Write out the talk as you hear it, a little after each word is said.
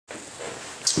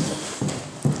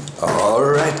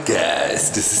Alright guys,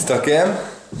 this is Docm,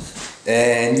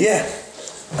 and yeah,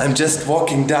 I'm just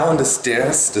walking down the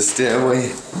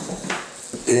stairway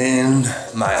in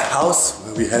my house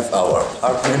where we have our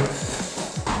apartment.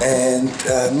 And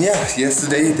yeah,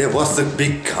 yesterday there was a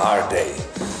big car day.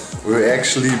 We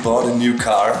actually bought a new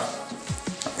car,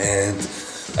 and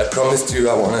I promised you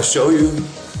I want to show you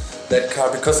that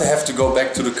car because I have to go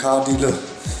back to the car dealer,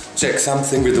 check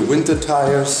something with the winter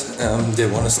tires. They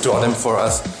want to store them for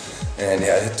us, and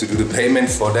yeah, I had to do the payment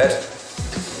for that.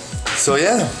 So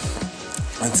yeah,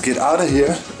 let's get out of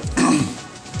here.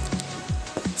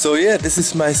 So yeah, this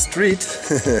is my street.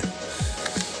 You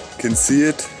can see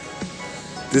it.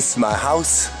 This is my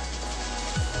house.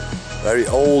 Very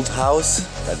old house.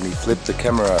 Let me flip the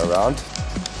camera around.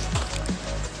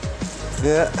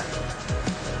 Yeah.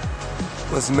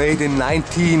 Was made in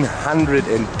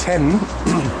 1910.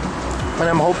 And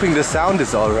I'm hoping the sound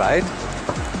is alright.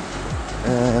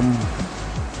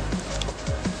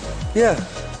 Yeah.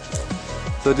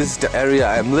 So this is the area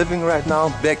I'm living right now,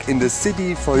 back in the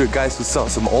city. For you guys who saw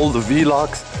some older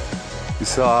vlogs, you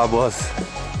saw I was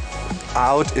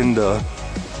out in the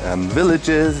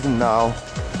villages, and now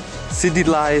city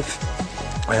life,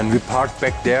 and we parked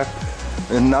back there.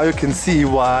 And now you can see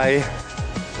why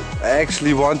I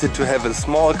actually wanted to have a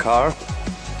small car.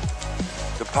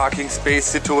 The parking space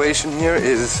situation here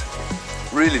is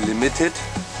really limited,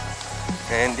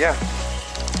 and yeah,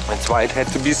 that's why it had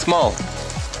to be small.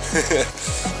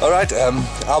 Alright,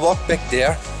 I'll walk back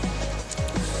there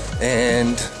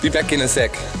and be back in a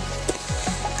sec.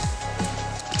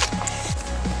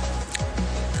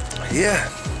 Yeah,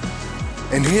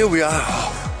 and here we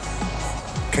are.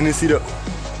 Can you see the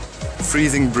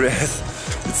freezing breath?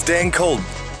 It's dang cold.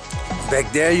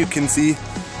 Back there you can see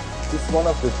this is one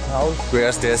of the town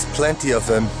squares. There's plenty of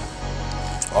them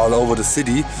all over the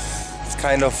city. It's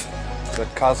kind of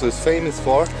what Kaso is famous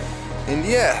for. And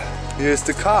yeah, here's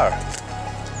the car.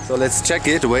 So let's check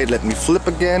it. Wait, let me flip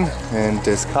again. And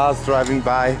there's cars driving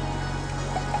by.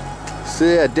 So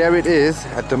yeah, there it is.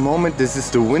 At the moment this is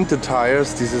the winter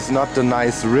tires. This is not the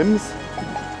nice rims.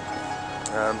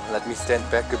 Let me stand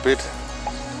back a bit.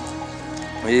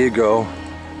 There you go.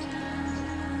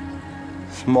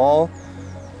 Small,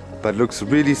 but looks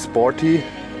really sporty.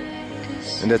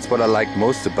 And that's what I like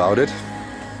most about it.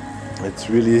 It's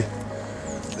really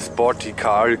a sporty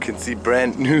car. You can see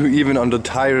brand new. Even on the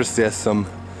tires there's some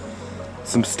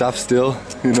stuff still,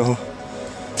 you know,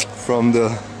 from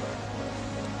the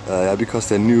yeah, because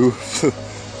they're new.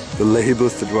 The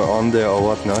labels that were on there or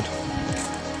whatnot.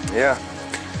 Yeah,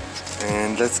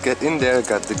 and let's get in there.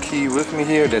 Got the key with me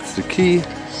here. That's the key.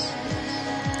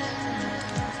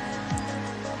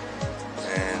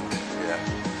 And yeah,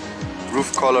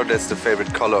 roof color, that's the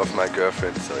favorite color of my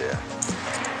girlfriend, so yeah.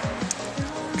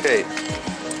 Okay,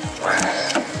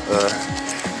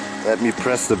 let me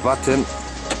press the button.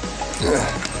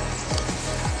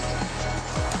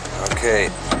 Okay,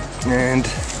 and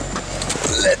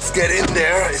let's get in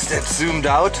there. Is that zoomed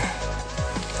out?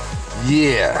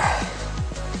 Yeah.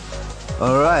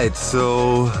 Alright,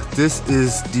 so this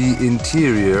is the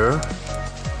interior.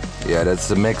 Yeah, that's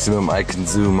the maximum I can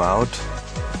zoom out.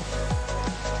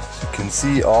 You can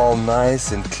see all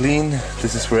nice and clean.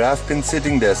 This is where I've been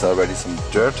sitting. There's already some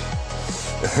dirt.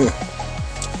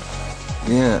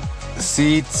 Yeah,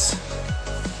 seats.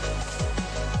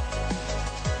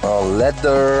 All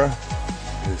leather.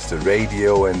 There's the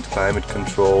radio and climate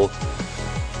control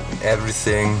and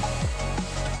everything.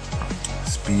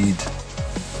 Speed.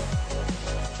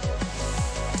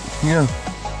 Yeah,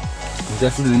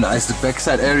 definitely nice. The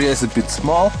backside area is a bit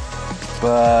small,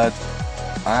 but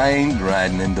I ain't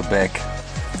riding in the back,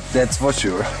 that's for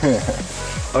sure.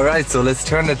 Alright, so let's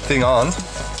turn that thing on.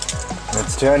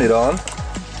 Let's turn it on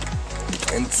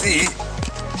and see.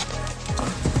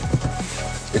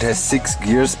 It has 6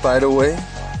 gears, by the way.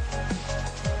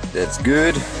 That's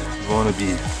good. You want to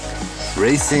be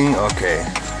racing. Okay,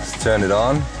 let's turn it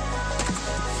on.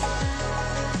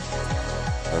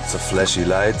 Lots of flashy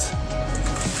lights.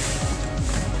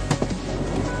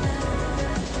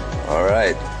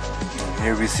 Alright,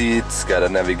 here we see it's got a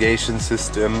navigation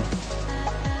system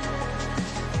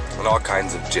and all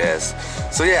kinds of jazz.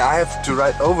 So yeah, I have to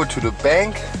ride over to the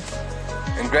bank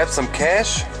and grab some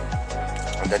cash,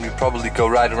 and then we probably go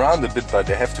right around a bit, but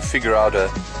I have to figure out a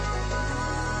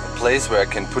place where I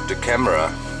can put the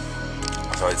camera,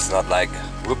 so it's not like,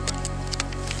 whoop,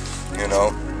 you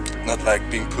know, not like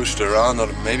being pushed around. Or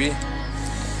maybe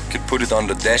could put it on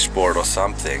the dashboard or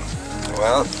something.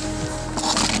 Well,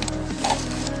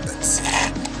 let's see.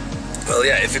 Well,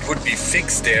 yeah, if it would be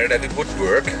fixed there, then it would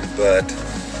work, but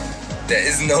there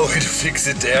is no way to fix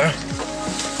it there,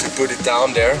 to put it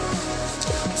down there.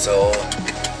 So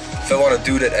if I want to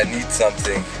do that, I need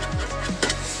something.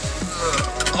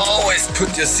 Always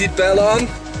put your seatbelt on,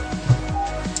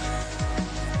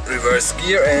 reverse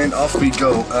gear, and off we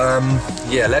go.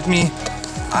 Yeah,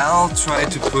 I'll try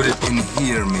to put it in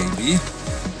here maybe.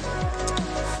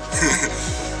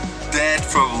 That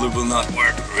probably will not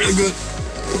work really good.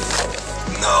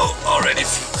 No, already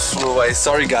flew away.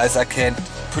 Sorry guys, I can't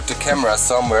put the camera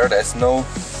somewhere. There's no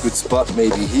good spot.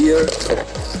 Maybe here,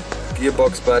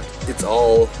 gearbox, but it's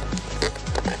all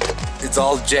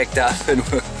jacked up and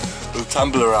will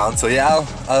tumble around. So yeah,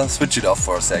 I'll switch it off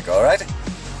for a sec. All right.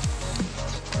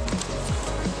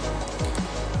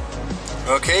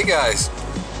 Okay, guys.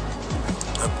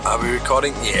 Are we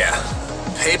recording? Yeah.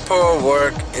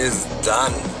 Paperwork is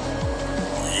done.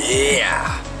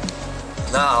 Yeah.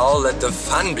 Now let the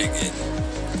fun begin.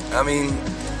 I mean,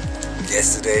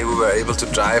 yesterday we were able to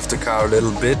drive the car a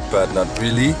little bit, but not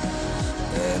really.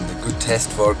 And the good test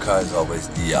for a car is always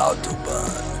the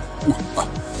Autobahn.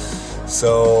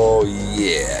 So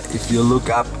yeah, if you look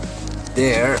up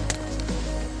there,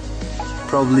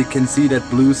 probably can see that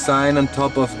blue sign on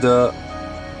top of the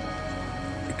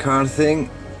car thing.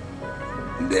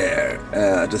 There,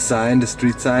 the sign, the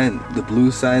street sign, the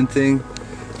blue sign thing.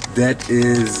 That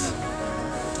is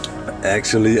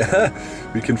actually,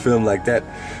 we can film like that.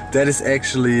 That is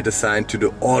actually the sign to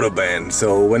the Autobahn.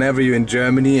 So whenever you're in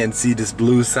Germany and see this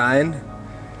blue sign,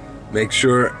 make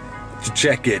sure to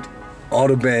check it.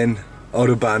 Autobahn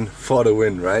for the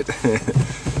win, right?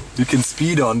 You can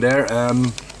speed on there.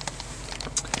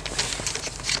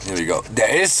 Here we go.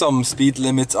 There is some speed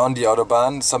limits on the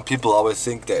Autobahn. Some people always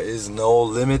think there is no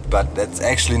limit, but that's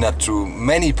actually not true.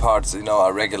 Many parts, you know,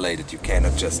 are regulated. You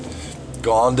cannot just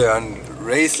go on there and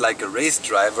race like a race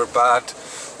driver, but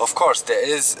of course there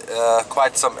is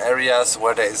quite some areas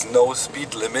where there is no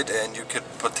speed limit and you could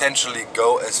potentially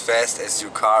go as fast as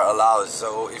your car allows.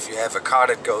 So if you have a car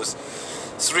that goes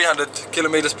 300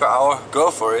 kilometers per hour,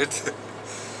 go for it.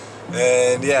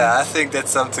 And yeah, I think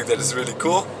that's something that is really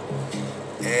cool.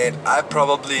 And I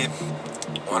probably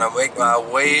want to make my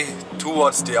way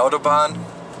towards the Autobahn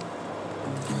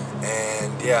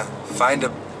and yeah, find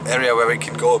an area where we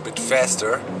can go a bit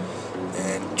faster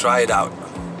and try it out.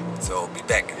 So be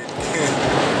back.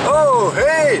 Oh,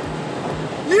 hey!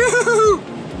 Yoo-hoo!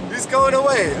 He's going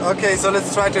away. Okay, so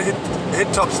let's try to hit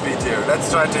top speed here. Let's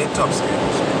try to hit top speed.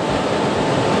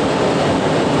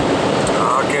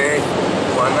 Okay,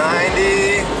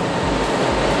 190.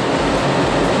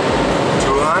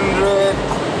 200,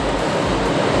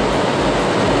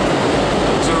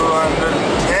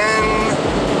 210,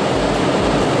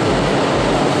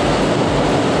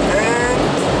 and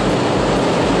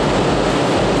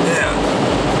yeah,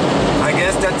 I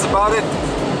guess that's about it.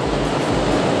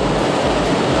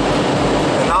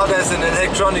 And now there's an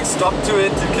electronic stop to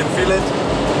it, you can feel it.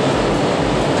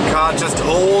 The car just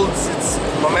holds its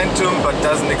momentum but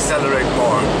doesn't accelerate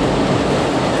more.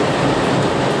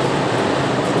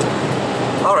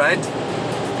 Alright,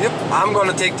 yep, I'm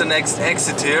gonna take the next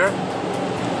exit here.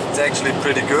 It's actually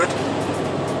pretty good.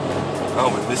 Oh,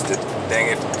 we missed it, dang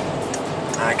it.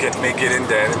 I can't make it in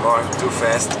there anymore, too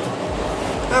fast.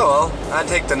 Oh well, I'll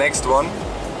take the next one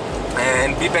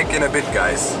and be back in a bit,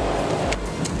 guys.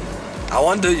 I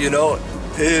wonder, you know,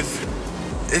 if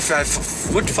I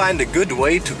would find a good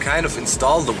way to kind of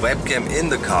install the webcam in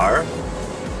the car,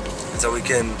 so we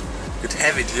could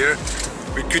have it here.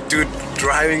 We could do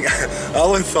driving. I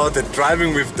always thought that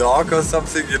driving with dog or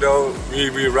something, you know,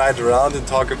 we ride around and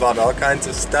talk about all kinds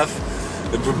of stuff.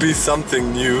 It would be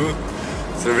something new.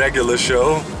 It's a regular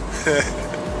show.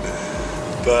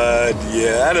 But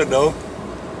yeah, I don't know.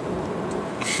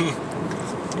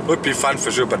 Would be fun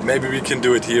for sure, but maybe we can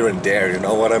do it here and there, you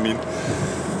know what I mean?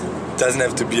 It doesn't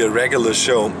have to be a regular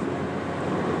show.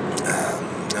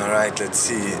 Alright, let's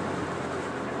see.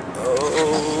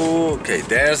 Oh, okay,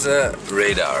 there's a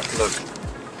radar. Look,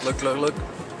 look, look, look.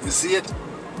 You see it?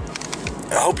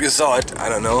 I hope you saw it. I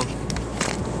don't know.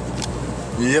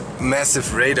 Yep,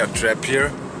 massive radar trap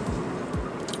here.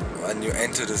 When you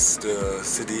enter the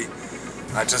city,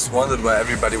 I just wondered why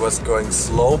everybody was going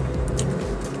slow.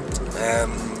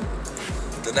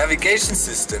 The navigation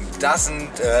system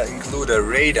doesn't include a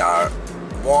radar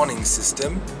warning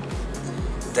system.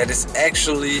 That is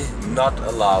actually not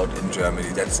allowed in Germany.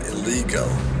 That's illegal.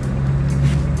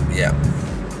 Yeah,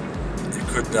 you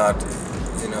could not,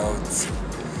 you know.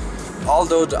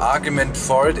 Although the argument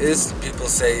for it is, people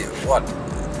say, what?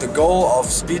 The goal of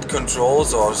speed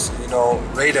controls or, you know,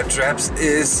 radar traps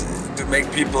is to make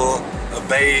people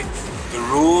obey the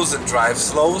rules and drive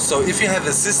slow. So if you have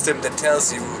a system that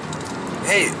tells you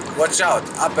hey, watch out,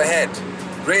 up ahead,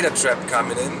 radar trap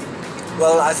coming in.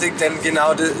 Well, I think then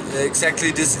genau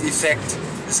exactly this effect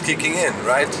is kicking in,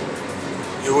 right?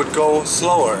 You would go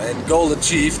slower and goal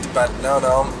achieved, but no.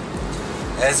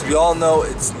 As we all know,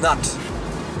 it's not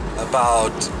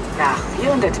about... Nach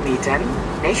 400 Metern,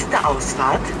 nächste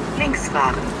Ausfahrt, links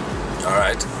fahren.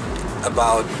 Alright,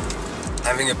 about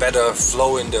having a better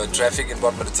flow in the traffic and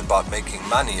whatnot. It's about making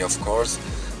money, of course.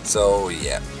 So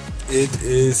yeah, it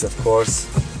is of course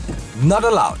not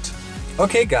allowed.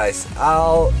 Okay guys,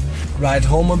 I'll ride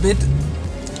home a bit.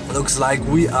 Looks like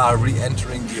we are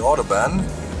re-entering the Autobahn.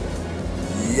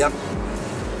 Yep,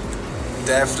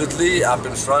 definitely up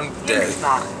in front there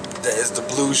is the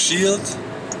blue shield.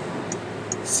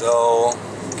 So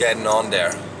getting on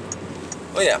there.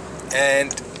 Oh yeah,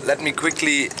 and let me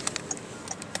quickly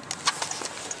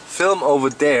film over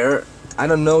there. I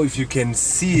don't know if you can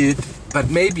see it, but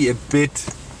maybe a bit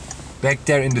back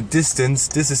there in the distance.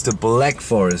 This is the Black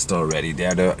Forest already.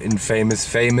 There, the infamous,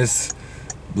 famous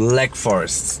Black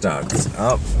Forest starts.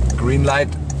 Oh, green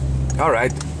light. All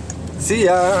right. See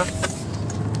ya.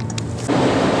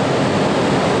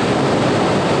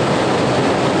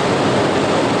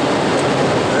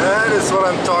 That is what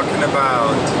I'm talking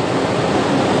about.